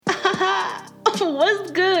What's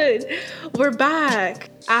good? We're back.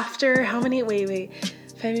 After how many? Wait.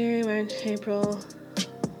 February, March, April,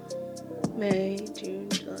 May, June,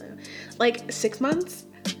 July. Like 6 months?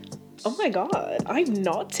 Oh my God. I'm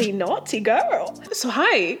naughty girl. So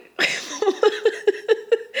hi.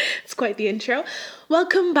 It's quite the intro.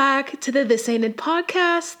 Welcome back to the This Ain't It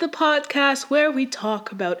podcast, the podcast where we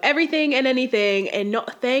talk about everything and anything and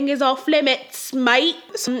nothing is off limits, mate.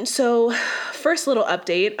 So first little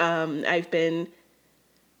update. I've been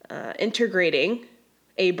integrating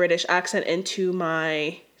a British accent into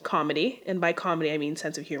my comedy. And by comedy, I mean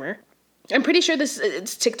sense of humor. I'm pretty sure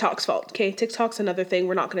it's TikTok's fault, okay? TikTok's another thing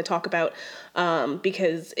we're not going to talk about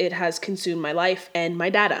because it has consumed my life and my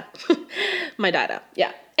data.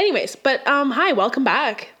 Yeah. Anyways, but hi, welcome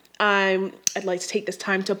back. I'd like to take this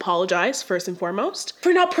time to apologize, first and foremost,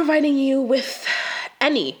 for not providing you with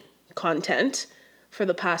any content for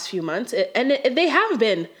the past few months. They have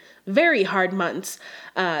been very hard months,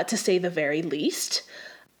 to say the very least.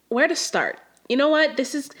 Where to start? You know what?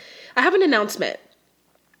 I have an announcement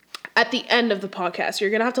at the end of the podcast. You're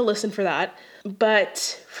going to have to listen for that.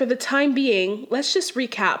 But for the time being, let's just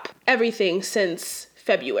recap everything since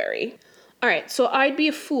February. All right, so I'd be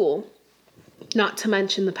a fool not to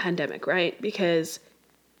mention the pandemic, right? Because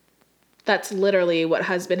that's literally what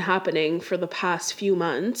has been happening for the past few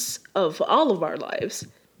months of all of our lives.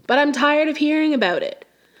 But I'm tired of hearing about it.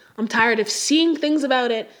 I'm tired of seeing things about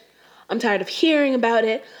it. I'm tired of hearing about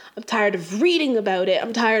it. I'm tired of reading about it.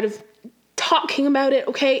 I'm tired of talking about it,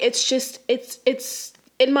 okay? It's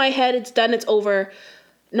in my head, it's done, it's over.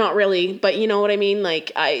 Not really, but you know what I mean?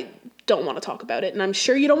 Like, I don't want to talk about it, and I'm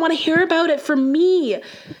sure you don't want to hear about it from me.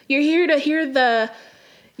 You're here to hear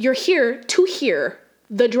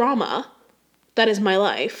the drama that is my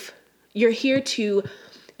life. You're here to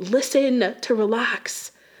listen, to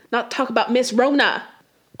relax, not talk about Miss Rona.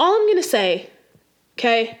 All I'm going to say,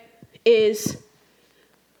 okay, is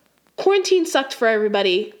quarantine sucked for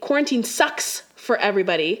everybody. Quarantine sucks for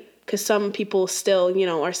everybody because some people still,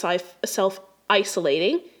 are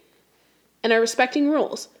self-isolating and are respecting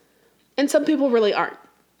rules. And some people really aren't.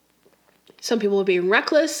 Some people are being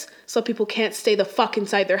reckless. Some people can't stay the fuck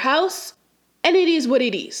inside their house. And it is what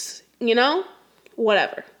it is,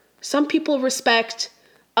 Whatever. Some people respect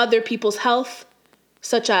other people's health,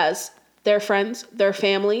 such as their friends, their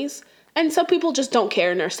families. And some people just don't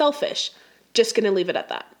care and are selfish. Just gonna leave it at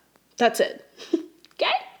that. That's it.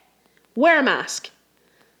 Okay? Wear a mask.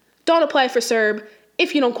 Don't apply for CERB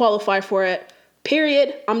if you don't qualify for it.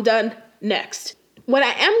 Period. I'm done. Next. What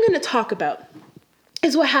I am going to talk about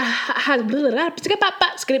is what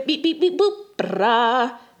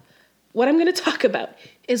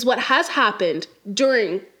has happened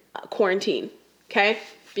during quarantine. Okay?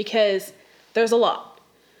 Because there's a lot.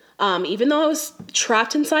 Even though I was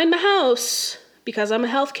trapped inside my house because I'm a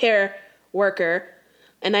healthcare worker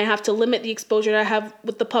and I have to limit the exposure I have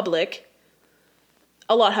with the public,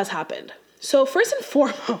 a lot has happened. So first and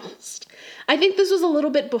foremost, I think this was a little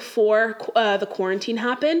bit before the quarantine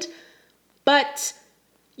happened, but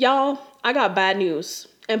y'all, I got bad news.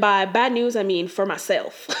 And by bad news, I mean for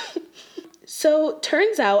myself. So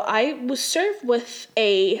turns out I was served with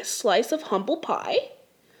a slice of humble pie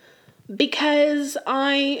because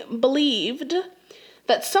I believed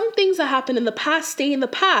that some things that happened in the past stay in the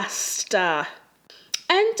past. Well,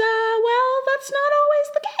 that's not always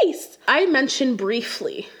the case. I mentioned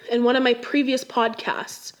briefly in one of my previous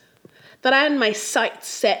podcasts that I had my sights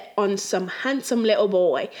set on some handsome little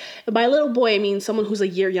boy. And by little boy, I mean someone who's a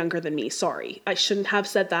year younger than me. Sorry, I shouldn't have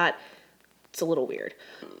said that. It's a little weird.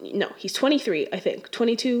 No, he's 23, I think.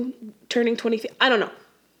 22, turning 23. I don't know.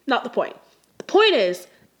 Not the point. The point is,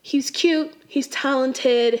 he's cute. He's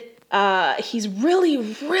talented. He's really,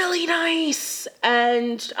 really nice.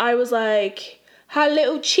 And I was like, had a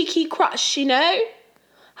little cheeky crush, Had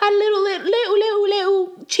a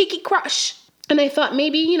little cheeky crush. And I thought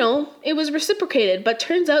maybe, it was reciprocated. But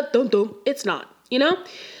turns out, it's not,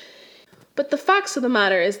 But the facts of the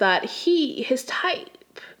matter is that his type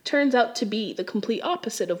turns out to be the complete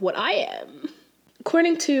opposite of what I am.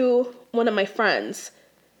 According to one of my friends,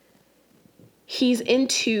 he's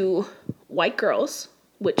into white girls,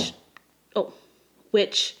 which,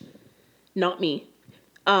 not me.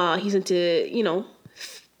 He's into,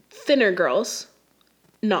 thinner girls,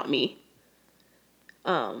 not me.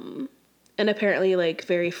 And apparently like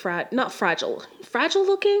very not fragile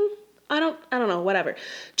looking. I don't know, whatever.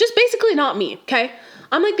 Just basically not me, okay?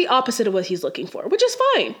 I'm like the opposite of what he's looking for, which is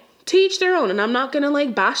fine. To each their own. And I'm not gonna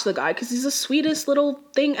like bash the guy because he's the sweetest little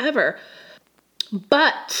thing ever.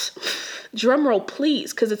 But drum roll,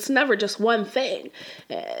 please, because it's never just one thing.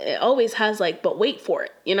 It always has but wait for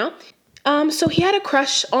it, So he had a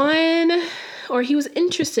crush on, or he was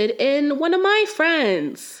interested in one of my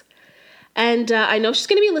friends. And I know she's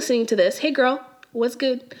going to be listening to this. Hey, girl, what's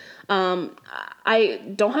good? I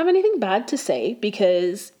don't have anything bad to say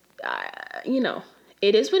because,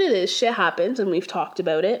 it is what it is. Shit happens, and we've talked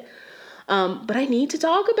about it. But I need to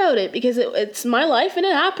talk about it because it's my life and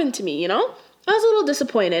it happened to me, you know? I was a little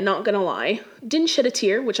disappointed, not gonna lie. Didn't shed a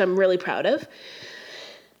tear, which I'm really proud of.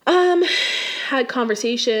 Had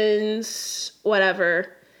conversations,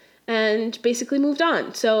 whatever, and basically moved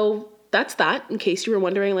on. So that's that, in case you were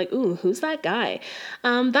wondering, like, ooh, who's that guy?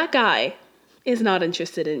 That guy is not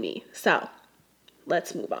interested in me. So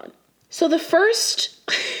let's move on. So the first...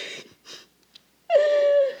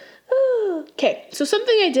 Okay, so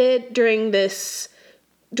something I did during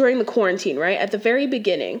the quarantine, right? At the very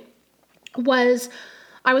beginning was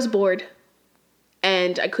I was bored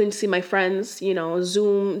and I couldn't see my friends,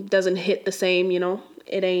 Zoom doesn't hit the same,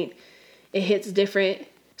 it hits different.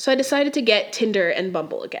 So I decided to get Tinder and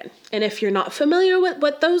Bumble again. And if you're not familiar with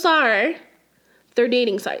what those are, they're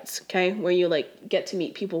dating sites, okay? Where you like get to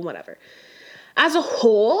meet people, whatever. As a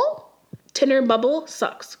whole, Tinder and Bumble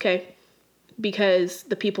sucks, okay? Because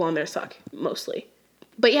the people on there suck, mostly.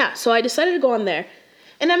 But yeah, so I decided to go on there.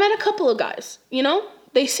 And I met a couple of guys,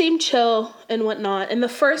 They seemed chill and whatnot. And the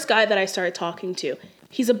first guy that I started talking to,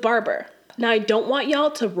 he's a barber. Now, I don't want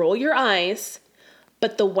y'all to roll your eyes,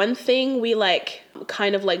 but the one thing we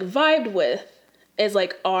kind of vibed with is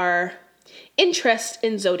our interest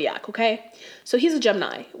in zodiac, okay? So he's a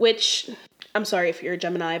Gemini, which, I'm sorry if you're a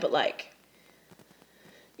Gemini, but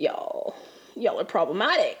y'all are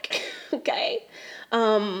problematic, okay?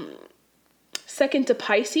 Second to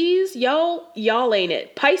Pisces, y'all ain't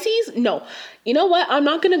it. Pisces, no. You know what? I'm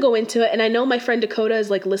not gonna go into it. And I know my friend Dakota is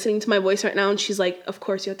listening to my voice right now, and she's like, of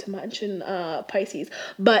course you have to mention Pisces.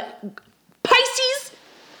 But Pisces,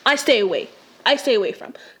 I stay away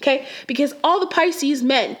from, okay? Because all the Pisces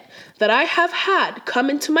men that I have had come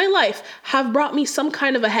into my life have brought me some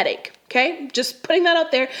kind of a headache, okay? Just putting that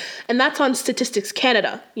out there, and that's on Statistics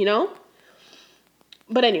Canada,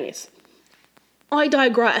 But anyways, I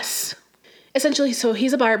digress. Essentially, so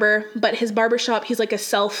he's a barber, but his barbershop, he's like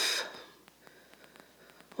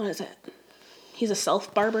what is it? He's a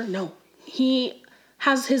self barber? No. He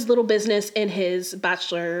has his little business in his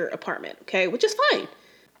bachelor apartment, okay? Which is fine.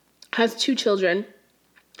 Has 2 children.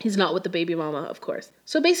 He's not with the baby mama, of course.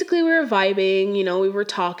 So basically we were vibing, we were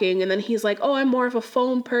talking, and then he's like, oh, I'm more of a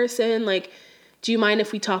phone person. Do you mind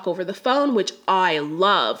if we talk over the phone? Which I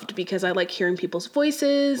loved because I like hearing people's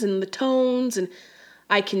voices and the tones, and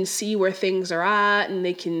I can see where things are at, and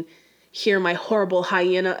they can hear my horrible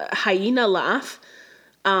hyena laugh,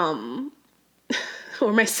 or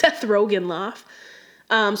my Seth Rogen laugh,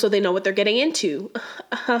 so they know what they're getting into.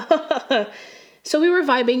 So we were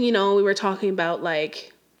vibing, we were talking about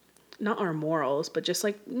not our morals, but just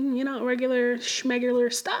regular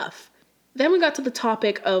schmegular stuff. Then we got to the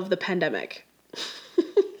topic of the pandemic.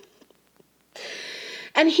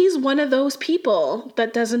 And he's one of those people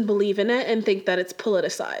that doesn't believe in it and think that it's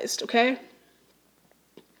politicized, okay?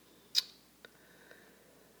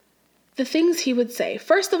 The things he would say.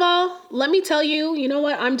 First of all, let me tell you, you know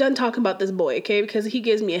what? I'm done talking about this boy, okay? Because he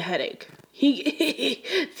gives me a headache.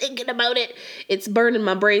 Thinking about it, it's burning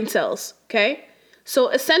my brain cells, okay? So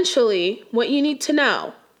essentially, what you need to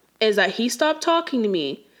know is that he stopped talking to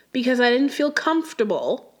me because I didn't feel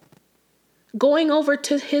comfortable going over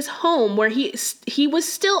to his home where he was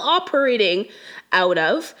still operating out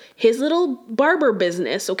of his little barber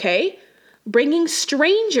business, okay? Bringing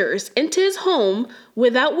strangers into his home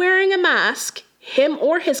without wearing a mask, him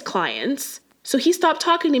or his clients. So he stopped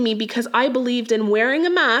talking to me because I believed in wearing a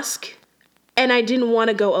mask, and I didn't want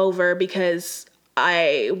to go over because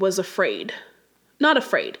I was afraid. Not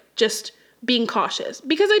afraid, just being cautious.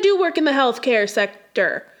 Because I do work in the healthcare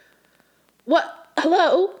sector. What?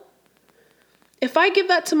 Hello? If I give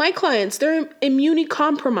that to my clients, they're immunity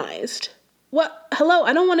compromised. What? Hello?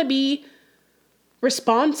 I don't want to be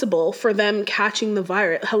responsible for them catching the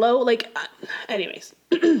virus. Hello? Anyways.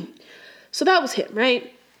 So that was him,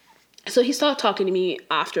 right? So he stopped talking to me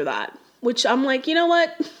after that, which I'm like, you know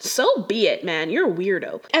what? So be it, man. You're a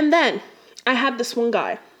weirdo. And then I had this one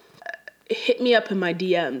guy hit me up in my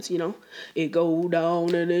DMs, It go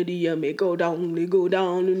down in the DM, it go down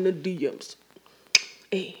in the DMs.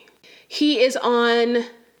 Hey. He is on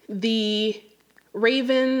the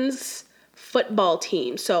Ravens football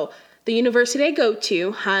team. So the university I go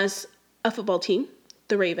to has a football team,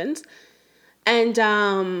 the Ravens. And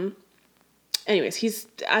anyways,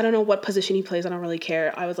 I don't know what position he plays. I don't really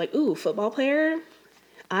care. I was like, ooh, football player?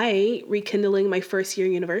 I rekindling my first year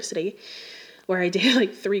university. where I dated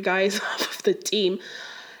like 3 guys off of the team.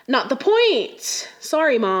 Not the point.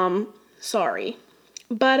 Sorry, mom. Sorry.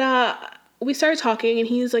 But we started talking, and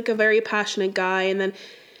he's like a very passionate guy. And then,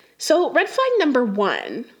 so red flag number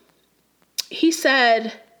 1, he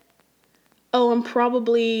said, oh, I'm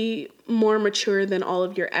probably more mature than all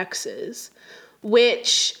of your exes,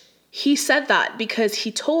 which he said that because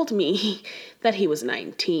he told me that he was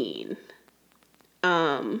 19.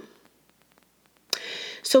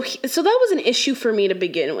 So that was an issue for me to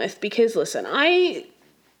begin with, because listen, I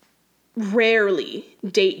rarely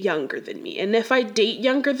date younger than me. And if I date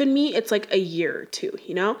younger than me, it's like a year or 2,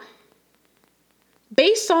 you know?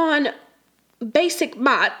 Based on basic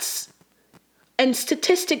maths and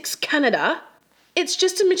Statistics Canada, it's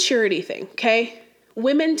just a maturity thing, okay?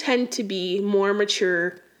 Women tend to be more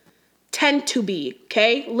mature,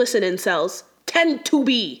 okay? Listen, incels, tend to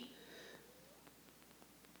be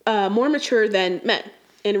more mature than men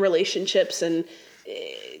in relationships and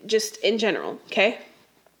just in general, okay?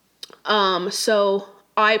 So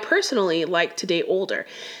I personally like to date older.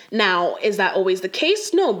 Now, is that always the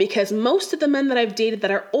case? No, because most of the men that I've dated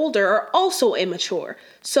that are older are also immature.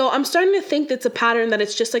 So I'm starting to think that's a pattern, that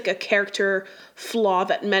it's just like a character flaw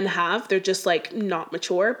that men have. They're just like not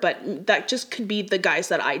mature, but that just could be the guys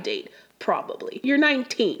that I date, probably. You're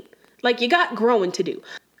 19. Like, you got growing to do.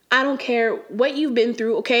 I don't care what you've been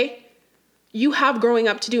through, okay? You have growing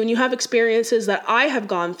up to do, and you have experiences that I have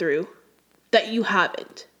gone through that you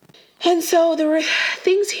haven't. And so there were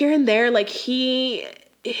things here and there, like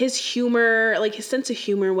his humor, like his sense of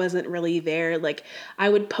humor wasn't really there. Like, I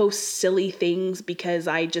would post silly things because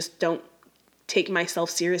I just don't take myself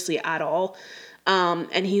seriously at all.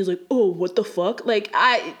 And he was like, oh, what the fuck? Like,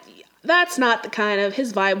 that's not the kind of,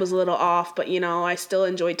 his vibe was a little off, but you know, I still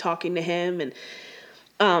enjoyed talking to him. And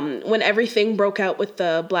when everything broke out with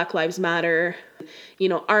the Black Lives Matter, you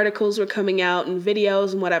know, articles were coming out and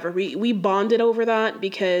videos and whatever, we bonded over that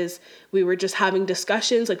because we were just having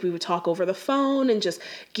discussions. Like, we would talk over the phone and just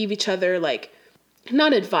give each other, like,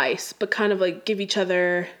 not advice, but kind of like give each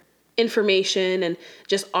other information and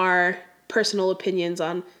just our personal opinions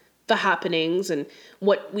on the happenings and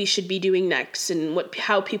what we should be doing next and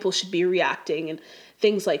how people should be reacting and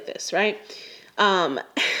things like this, right? And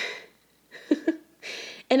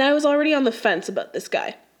I was already on the fence about this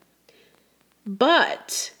guy.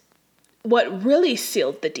 But what really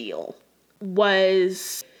sealed the deal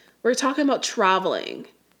was, we were talking about traveling.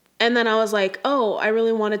 And then I was like, oh, I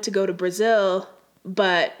really wanted to go to Brazil,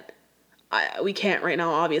 but we can't right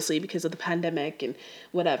now, obviously, because of the pandemic and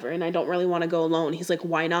whatever. And I don't really want to go alone. He's like,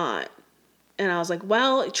 why not? And I was like,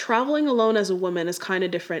 well, traveling alone as a woman is kind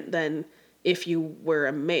of different than if you were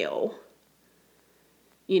a male.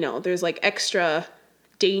 You know, there's like extra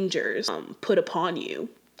dangers put upon you,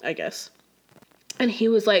 I guess. And he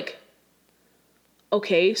was like,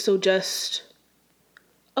 okay, so just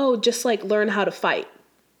like learn how to fight.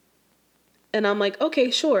 And I'm like,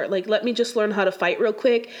 okay, sure. Like, let me just learn how to fight real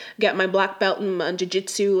quick, get my black belt in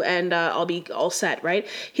jiu-jitsu, and I'll be all set, right?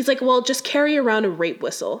 He's like, well, just carry around a rape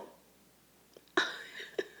whistle.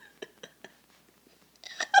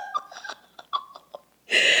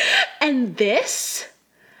 And this,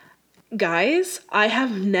 guys, I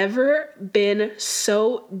have never been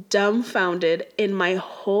so dumbfounded in my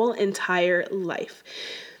whole entire life.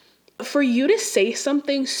 For you to say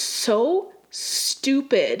something so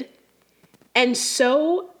stupid and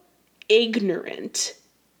so ignorant,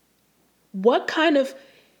 what kind of...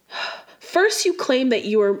 First, you claim that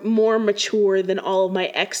you are more mature than all of my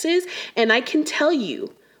exes, and I can tell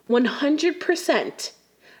you 100%,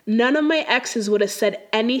 none of my exes would have said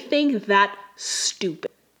anything that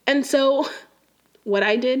stupid. And so what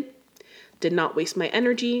I did not waste my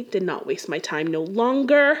energy, did not waste my time no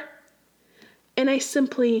longer. And I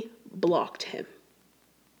simply blocked him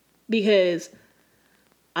because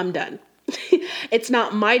I'm done. It's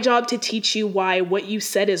not my job to teach you why what you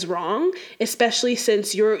said is wrong, especially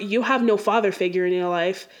since you have no father figure in your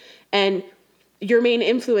life and your main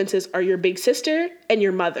influences are your big sister and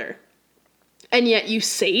your mother. And yet you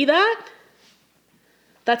say that?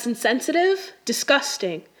 That's insensitive,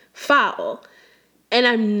 disgusting, foul, and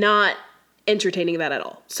I'm not entertaining that at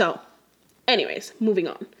all. So, anyways, moving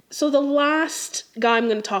on. So the last guy I'm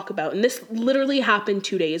going to talk about, and this literally happened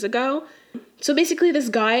 2 days ago. So basically, this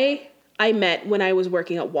guy I met when I was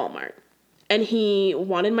working at Walmart, and he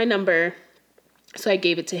wanted my number, so I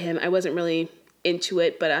gave it to him. I wasn't really into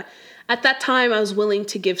it, but at that time, I was willing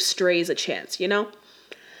to give strays a chance, you know?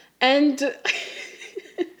 And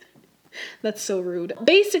that's so rude.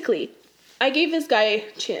 Basically, I gave this guy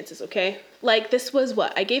chances, okay? Like, this was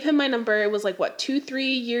what? I gave him my number. It was like,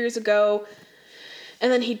 2-3 years ago.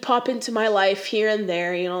 And then he'd pop into my life here and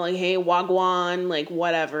there, you know, like, hey, wagwan, like,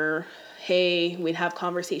 whatever. Hey, we'd have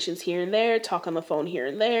conversations here and there, talk on the phone here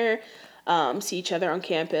and there, see each other on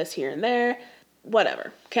campus here and there,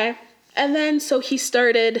 whatever, okay? And then, so he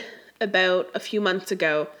started about a few months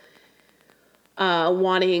ago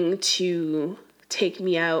wanting to take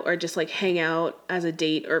me out or just, like, hang out as a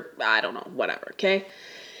date or, I don't know, whatever, okay?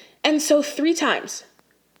 And so 3 times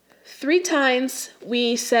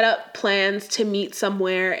we set up plans to meet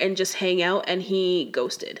somewhere and just hang out, and he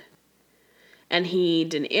ghosted. And he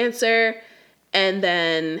didn't answer. And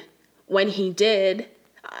then when he did,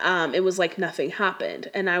 it was like nothing happened.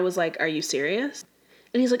 And I was like, are you serious?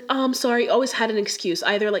 And he's like, oh, I'm sorry. Always had an excuse.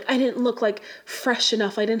 Either like, I didn't look like fresh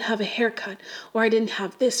enough. I didn't have a haircut, or I didn't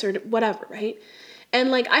have this or whatever, right?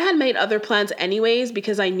 And like, I had made other plans anyways,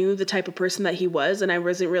 because I knew the type of person that he was, and I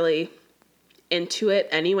wasn't really into it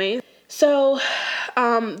anyway. So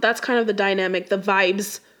that's kind of the dynamic, the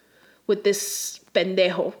vibes with this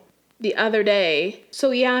pendejo. The other day, so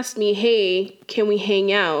he asked me, hey, can we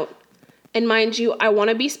hang out? And mind you, I want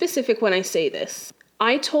to be specific when I say this.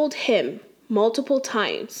 I told him multiple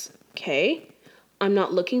times, okay, I'm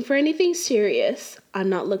not looking for anything serious. I'm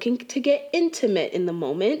not looking to get intimate in the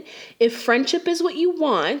moment. If friendship is what you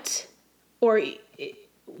want, or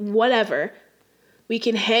whatever, we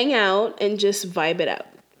can hang out and just vibe it out,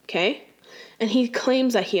 okay? And he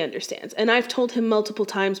claims that he understands. And I've told him multiple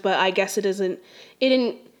times, but I guess it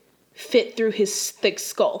didn't fit through his thick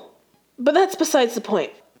skull. But that's besides the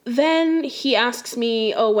point. Then he asks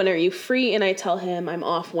me, oh, when are you free? And I tell him I'm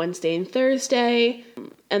off Wednesday and Thursday.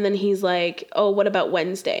 And then he's like, oh, what about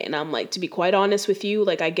Wednesday? And I'm like, to be quite honest with you,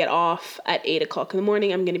 like, I get off at 8 o'clock in the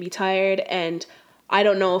morning. I'm going to be tired. And I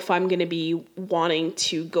don't know if I'm going to be wanting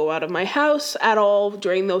to go out of my house at all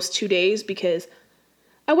during those 2 days, because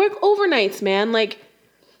I work overnights, man. Like,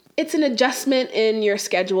 it's an adjustment in your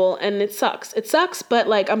schedule, and it sucks. It sucks, but,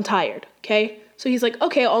 like, I'm tired, okay? So he's like,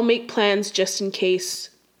 okay, I'll make plans just in case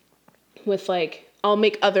with, like, I'll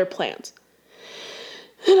make other plans.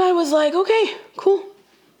 And I was like, okay, cool.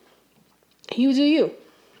 You do you.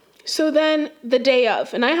 So then the day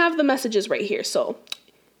of, and I have the messages right here, so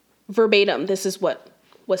verbatim, this is what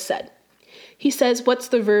was said. He says, what's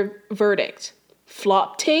the verdict?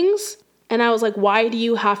 Flop tings? And I was like, why do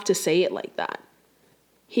you have to say it like that?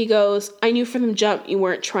 He goes, I knew from the jump you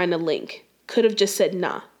weren't trying to link. Could have just said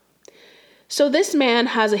nah. So this man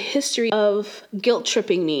has a history of guilt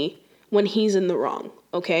tripping me when he's in the wrong,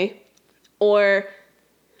 okay? Or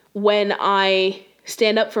when I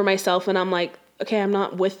stand up for myself and I'm like, okay, I'm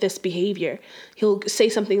not with this behavior. He'll say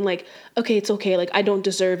something like, okay, it's okay. Like, I don't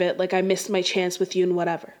deserve it. Like, I missed my chance with you and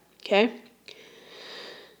whatever, okay?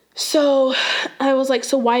 So I was like,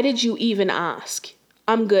 so why did you even ask?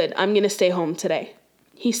 I'm good. I'm going to stay home today.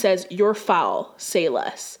 He says, you're foul. Say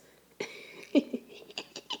less.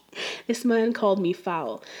 This man called me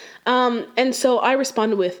foul. And so I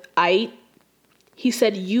responded with, he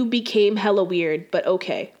said, you became hella weird, but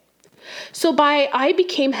okay. So by I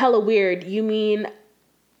became hella weird, you mean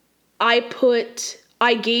I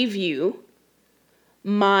gave you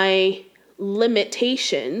my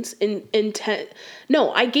limitations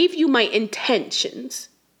I gave you my intentions,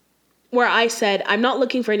 where I said, I'm not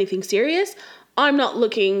looking for anything serious. I'm not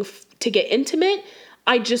looking to get intimate.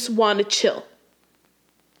 I just want to chill.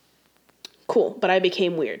 Cool. But I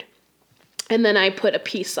became weird. And then I put a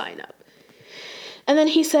peace sign up. And then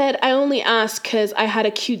he said, I only asked because I had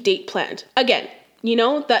a cute date planned. Again, you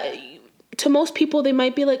know, that to most people, they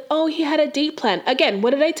might be like, oh, he had a date plan. Again,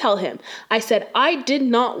 what did I tell him? I said, I did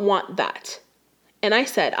not want that. And I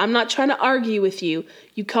said, I'm not trying to argue with you.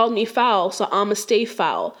 You called me foul, so I'm going to stay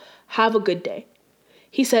foul. Have a good day.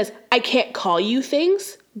 He says, I can't call you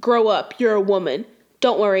things. Grow up. You're a woman.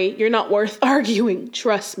 Don't worry. You're not worth arguing.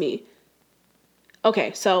 Trust me.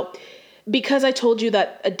 Okay, so because I told you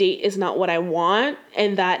that a date is not what I want,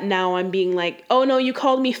 and that now I'm being like, oh no, you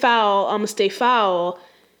called me foul, I'm gonna stay foul.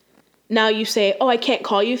 Now you say, oh, I can't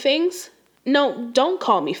call you things? No, don't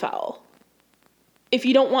call me foul. If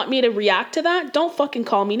you don't want me to react to that, don't fucking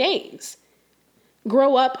call me names.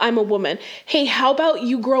 Grow up, I'm a woman. Hey, how about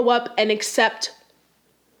you grow up and accept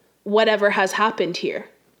whatever has happened here?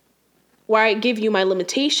 Where I give you my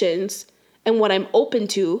limitations and what I'm open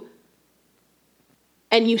to,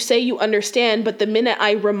 and you say you understand, but the minute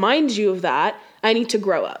I remind you of that, I need to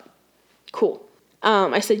grow up. Cool.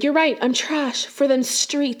 I said, you're right. I'm trash for them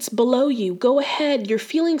streets below you. Go ahead. Your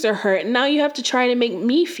feelings are hurt. And now you have to try to make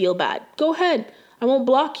me feel bad. Go ahead. I won't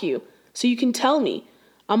block you. So you can tell me.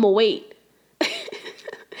 I'm a wait.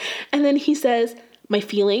 And then he says, my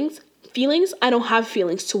feelings? Feelings? I don't have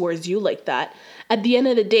feelings towards you like that. at the end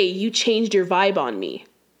of the day, you changed your vibe on me.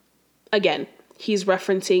 Again, he's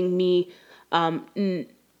referencing me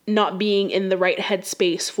not being in the right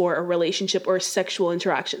headspace for a relationship or sexual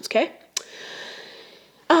interactions, okay?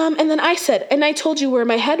 And then I said, and I told you where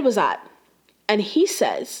my head was at. And he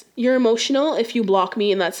says, you're emotional if you block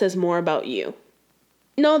me, and that says more about you.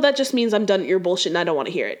 No, that just means I'm done with your bullshit and I don't want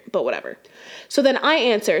to hear it, but whatever. So then I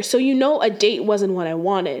answer, so you know a date wasn't what I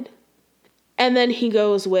wanted. And then he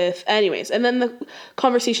goes with, anyways, and then the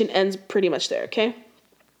conversation ends pretty much there, okay?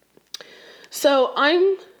 So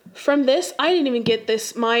from this, I didn't even get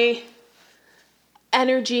this, my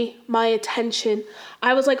energy, my attention.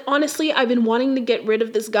 I was like, honestly, I've been wanting to get rid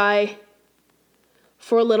of this guy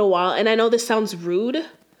for a little while. And I know this sounds rude.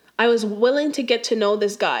 I was willing to get to know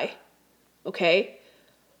this guy, okay?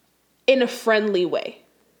 In a friendly way.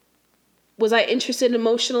 Was I interested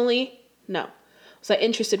emotionally? No. Was I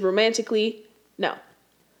interested romantically? No.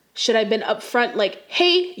 Should I have been upfront like,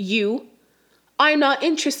 hey, you, I'm not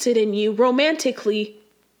interested in you romantically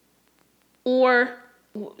or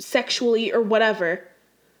sexually or whatever,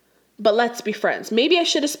 but let's be friends. Maybe I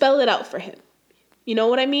should have spelled it out for him. You know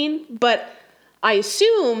what I mean? But I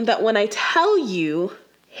assume that when I tell you,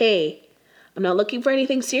 hey, I'm not looking for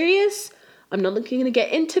anything serious, I'm not looking to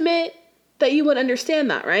get intimate, that you would understand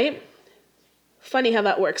that, right? Funny how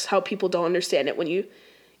that works, how people don't understand it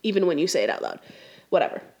even when you say it out loud.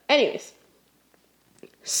 Whatever. Anyways.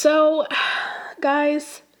 So,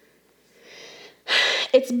 guys,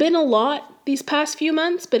 it's been a lot these past few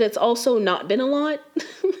months, but it's also not been a lot.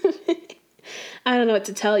 I don't know what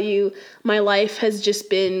to tell you. My life has just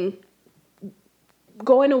been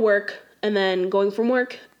going to work and then going from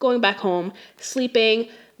work, going back home, sleeping,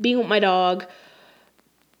 being with my dog,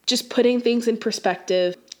 just putting things in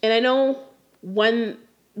perspective. And I know one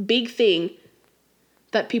big thing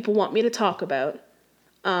that people want me to talk about,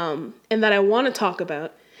 and that I want to talk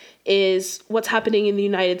about, is what's happening in the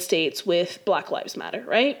United States with Black Lives Matter,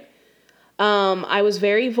 right? I was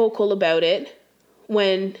very vocal about it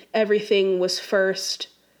when everything was first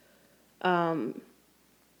blown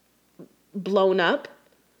up.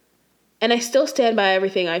 And I still stand by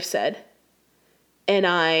everything I've said. And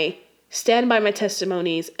I stand by my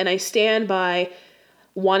testimonies, and I stand by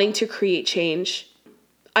wanting to create change.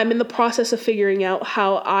 I'm in the process of figuring out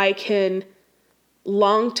how I can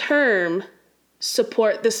long-term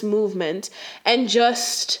support this movement and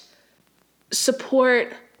just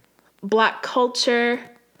support Black culture,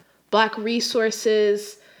 Black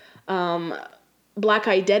resources, Black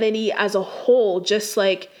identity as a whole, just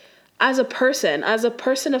like as a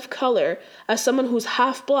person of color, as someone who's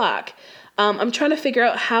half Black. I'm trying to figure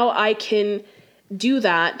out how I can do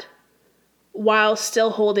that while still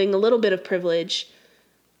holding a little bit of privilege,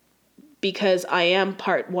 because I am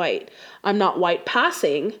part white. I'm not white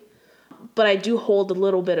passing, but I do hold a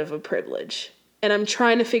little bit of a privilege. And I'm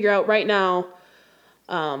trying to figure out right now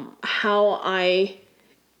how I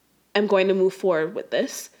am going to move forward with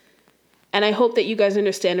this. And I hope that you guys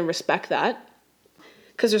understand and respect that,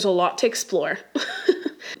 because there's a lot to explore.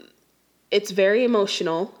 It's very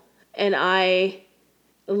emotional. And I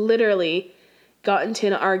literally got into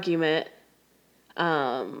an argument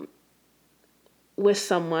with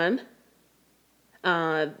someone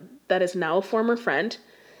that is now a former friend.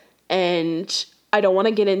 And I don't want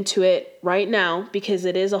to get into it right now because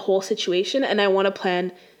it is a whole situation. And I want to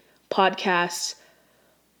plan podcasts,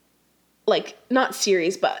 like not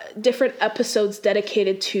series, but different episodes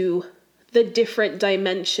dedicated to the different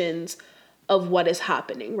dimensions of what is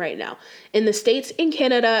happening right now in the States, in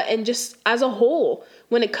Canada, and just as a whole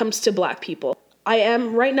when it comes to Black people.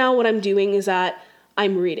 Right now what I'm doing is that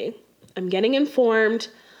I'm reading. I'm getting informed.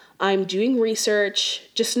 I'm doing research.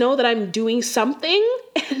 Just know that I'm doing something,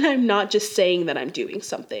 and I'm not just saying that I'm doing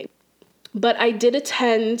something. But I did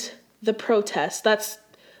attend the protest. That's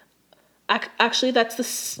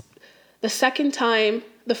the second time.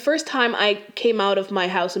 The first time I came out of my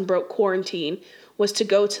house and broke quarantine was to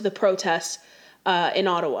go to the protest in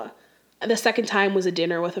Ottawa. The second time was a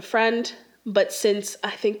dinner with a friend, but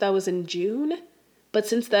I think that was in June, but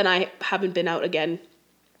since then I haven't been out again.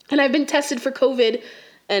 And I've been tested for COVID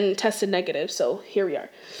and tested negative, so here we are.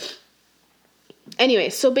 Anyway,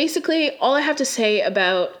 so basically all I have to say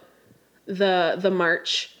about the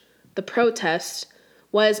march, the protest,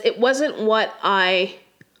 was it wasn't what I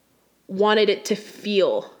wanted it to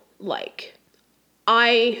feel like.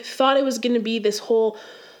 I thought it was going to be this whole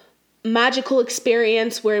magical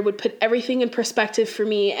experience where it would put everything in perspective for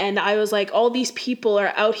me. And I was like, all these people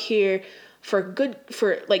are out here for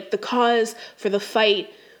like the cause, for the fight,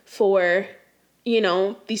 for,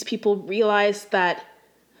 these people realize that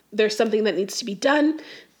there's something that needs to be done.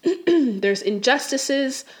 there's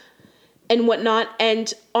injustices and whatnot.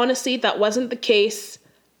 And honestly, that wasn't the case.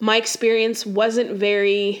 My experience wasn't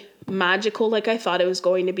very magical like I thought it was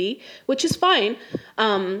going to be, which is fine.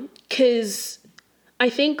 Because I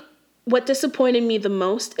think what disappointed me the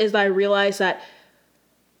most is that I realized that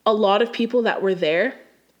a lot of people that were there,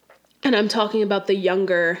 and I'm talking about the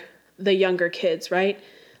younger kids, right?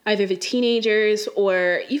 Either the teenagers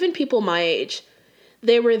or even people my age,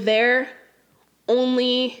 they were there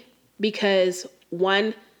only because,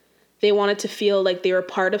 one, they wanted to feel like they were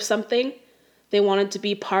part of something. They wanted to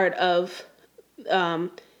be part of the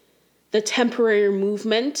temporary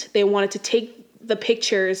movement. They wanted to take the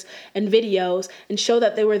pictures and videos and show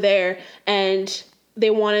that they were there, and they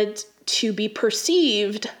wanted to be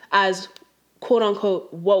perceived as quote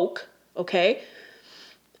unquote woke, okay?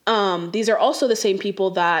 These are also the same people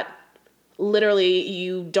that literally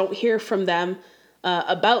you don't hear from them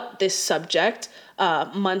about this subject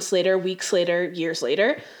months later, weeks later, years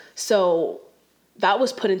later. So that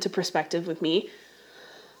was put into perspective with me.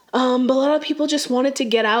 But a lot of people just wanted to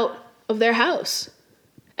get out of their house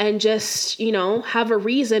and just, have a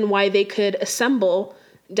reason why they could assemble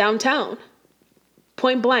downtown.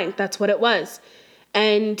 Point blank, that's what it was.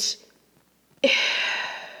 And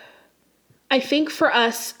I think for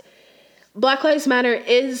us, Black Lives Matter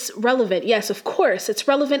is relevant. Yes, of course, it's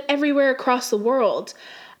relevant everywhere across the world.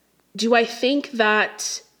 Do I think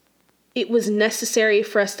that it was necessary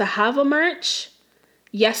for us to have a march?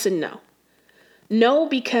 Yes and no. No,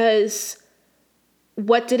 because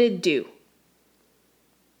what did it do?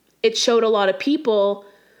 It showed a lot of people,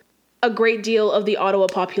 a great deal of the Ottawa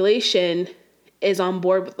population is on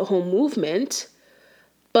board with the whole movement.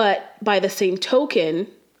 But by the same token,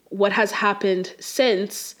 what has happened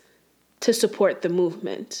since to support the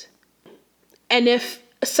movement? And if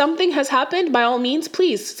something has happened, by all means,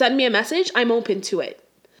 please send me a message. I'm open to it.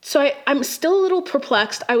 So I'm still a little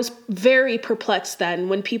perplexed. I was very perplexed then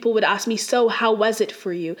when people would ask me, so how was it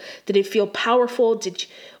for you? Did it feel powerful? Did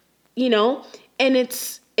you, and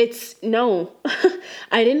it's no,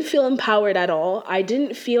 I didn't feel empowered at all. I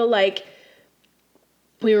didn't feel like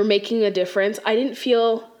we were making a difference. I didn't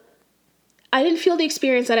feel the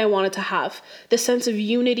experience that I wanted to have, the sense of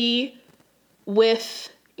unity with,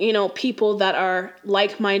 people that are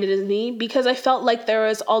like-minded as me, because I felt like there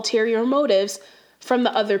was ulterior motives from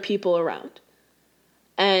the other people around.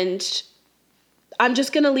 And I'm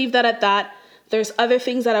just going to leave that at that. There's other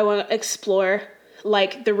things that I want to explore,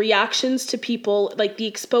 like the reactions to people, like the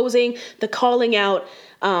exposing, the calling out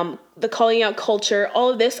culture,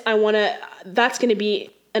 all of this. That's going to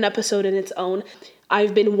be an episode in its own.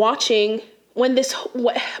 I've been watching when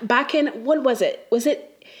what was it?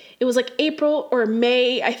 It was like April or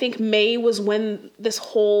May. I think May was when this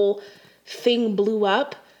whole thing blew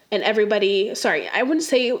up. And I wouldn't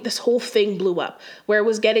say this whole thing blew up, where it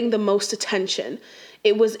was getting the most attention.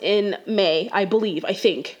 It was in May, I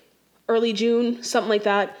think, early June, something like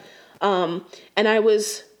that. And I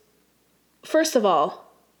was, first of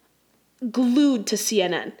all, glued to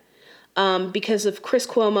CNN because of Chris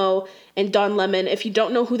Cuomo and Don Lemon. If you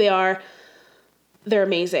don't know who they are, they're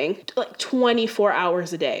amazing, like 24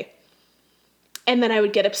 hours a day. And then I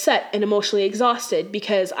would get upset and emotionally exhausted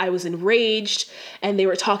because I was enraged and they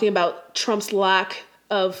were talking about Trump's lack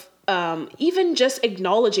of even just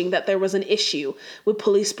acknowledging that there was an issue with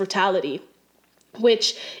police brutality,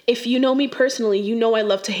 which if you know me personally, I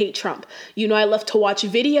love to hate Trump. I love to watch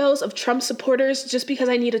videos of Trump supporters just because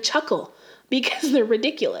I need a chuckle because they're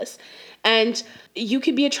ridiculous. And you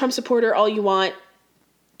could be a Trump supporter all you want.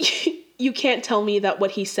 You can't tell me that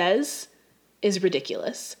what he says is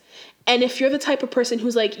ridiculous. And if you're the type of person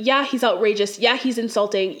who's like, yeah, he's outrageous, yeah, he's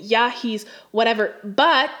insulting, yeah, he's whatever,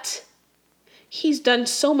 but he's done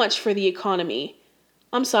so much for the economy,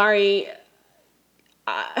 I'm sorry,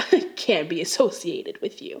 I can't be associated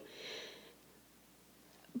with you.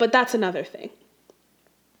 But that's another thing.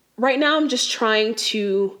 Right now, I'm just trying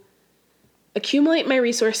to accumulate my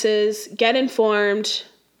resources, get informed,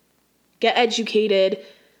 get educated,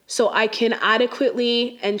 so I can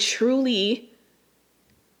adequately and truly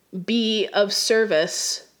be of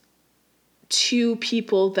service to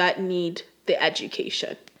people that need the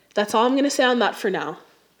education. That's all I'm going to say on that for now.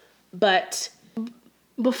 But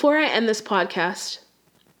before I end this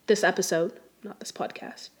episode,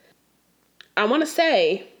 I want to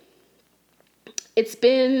say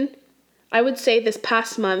I would say these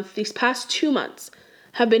past 2 months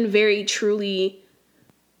have been very truly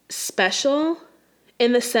special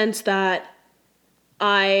in the sense that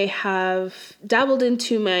I have dabbled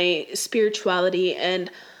into my spirituality and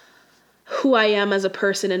who I am as a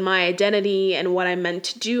person and my identity and what I'm meant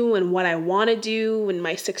to do and what I want to do and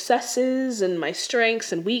my successes and my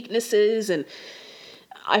strengths and weaknesses. And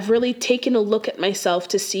I've really taken a look at myself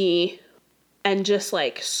to see and just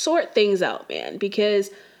like sort things out, man.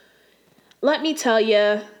 Because let me tell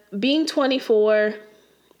you, being 24,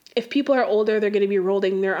 if people are older, they're going to be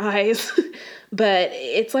rolling their eyes. But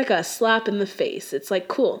it's like a slap in the face. It's like,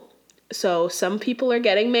 cool. So some people are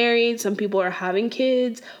getting married. Some people are having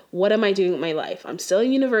kids. What am I doing with my life? I'm still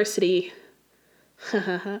in university.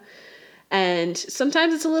 And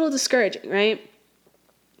sometimes it's a little discouraging, right?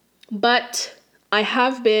 But I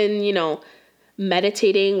have been,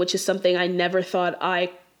 meditating, which is something I never thought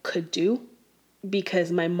I could do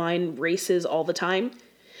because my mind races all the time.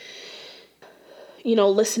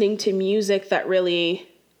 Listening to music that really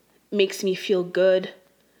makes me feel good.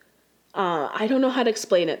 I don't know how to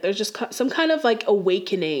explain it. There's just some kind of like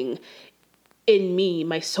awakening in me,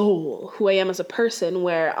 my soul, who I am as a person,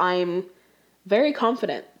 where I'm very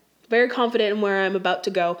confident in where I'm about to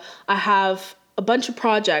go. I have a bunch of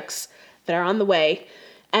projects that are on the way.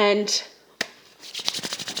 And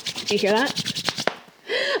do you hear that?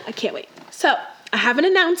 I can't wait. So I have an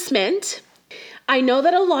announcement. I know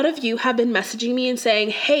that a lot of you have been messaging me and saying,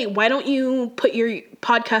 hey, why don't you put your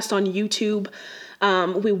podcast on YouTube?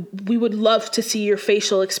 We would love to see your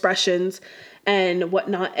facial expressions and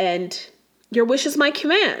whatnot. And your wish is my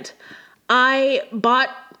command. I bought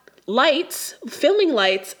filming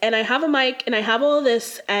lights, and I have a mic and I have all of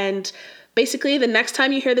this. And basically the next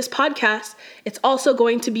time you hear this podcast, it's also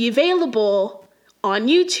going to be available on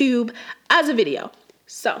YouTube as a video.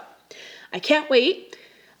 So I can't wait.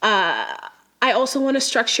 I also want to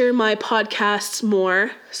structure my podcasts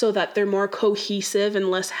more so that they're more cohesive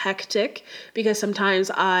and less hectic, because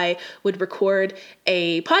sometimes I would record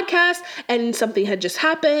a podcast and something had just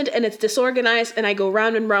happened and it's disorganized and I go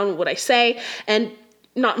round and round with what I say and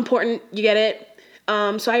not important, you get it?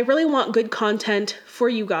 So I really want good content for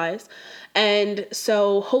you guys. And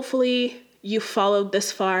so hopefully you followed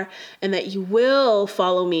this far and that you will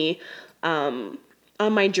follow me on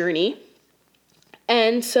my journey.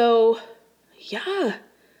 And so, yeah,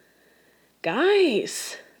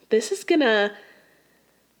 guys, this is a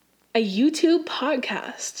YouTube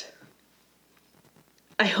podcast.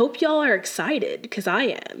 I hope y'all are excited because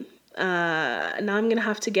I am. Now I'm going to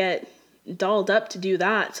have to get dolled up to do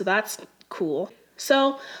that. So that's cool.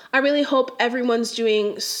 So I really hope everyone's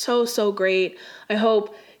doing so great. I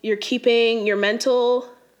hope you're keeping your mental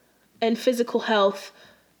and physical health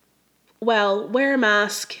well. Wear a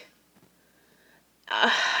mask.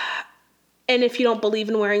 And if you don't believe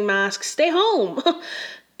in wearing masks, stay home.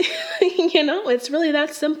 It's really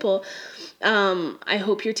that simple. I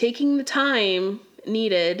hope you're taking the time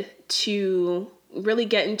needed to really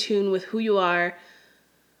get in tune with who you are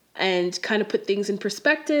and kind of put things in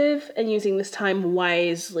perspective and using this time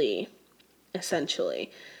wisely,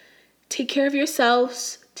 essentially. Take care of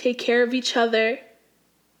yourselves. Take care of each other.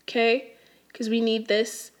 Okay? Because we need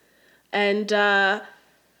this. And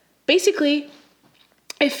basically,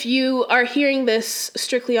 if you are hearing this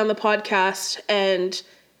strictly on the podcast and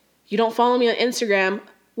you don't follow me on Instagram,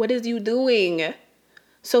 what is you doing?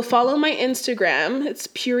 So follow my Instagram. It's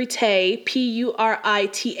Puritay, Puritayy.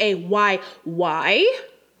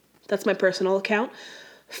 That's my personal account.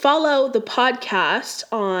 Follow the podcast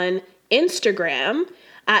on Instagram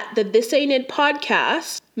at the This Ain't It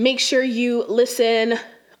Podcast. Make sure you listen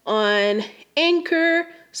on Anchor,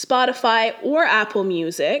 Spotify, or Apple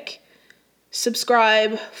Music.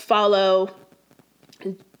 Subscribe, follow,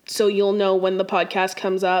 so you'll know when the podcast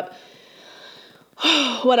comes up.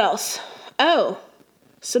 What else? Oh,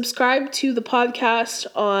 subscribe to the podcast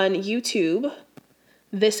on YouTube,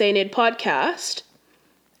 This Ain't It Podcast,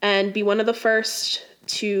 and be one of the first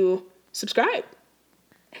to subscribe.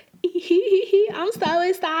 I'm so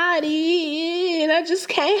excited. I just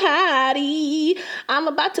can't hide it. I'm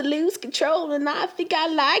about to lose control and I think I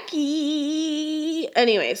like it.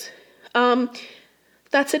 Anyways,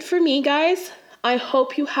 that's it for me, guys. I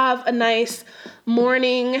hope you have a nice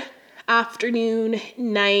morning, afternoon,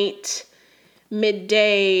 night,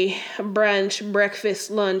 midday, brunch, breakfast,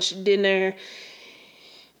 lunch, dinner,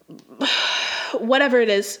 whatever it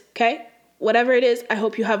is, okay? Whatever it is, I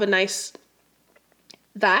hope you have a nice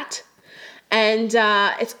that. And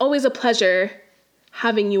it's always a pleasure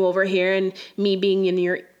having you over here and me being in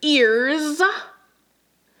your ears.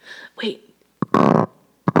 Wait.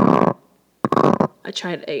 I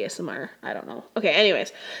tried ASMR. I don't know. Okay,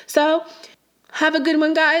 anyways. So, have a good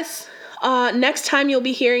one, guys. Next time you'll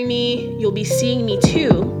be hearing me, you'll be seeing me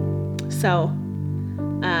too. So,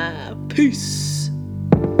 peace.